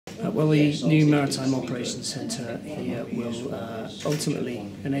Well, the new Maritime Operations Centre here will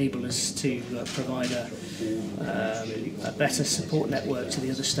ultimately enable us to provide a better support network to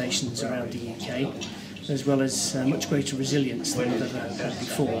the other stations around the UK, as well as much greater resilience than we've ever had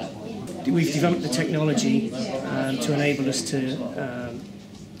before. We've developed the technology to enable us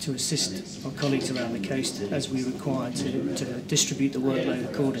to assist our colleagues around the coast as we require to distribute the workload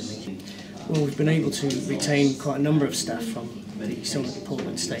accordingly. Well, we've been able to retain quite a number of staff from the Solent and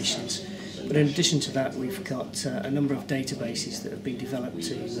Portland stations, but in addition to that we've got a number of databases that have been developed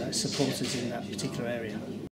to support us in that particular area.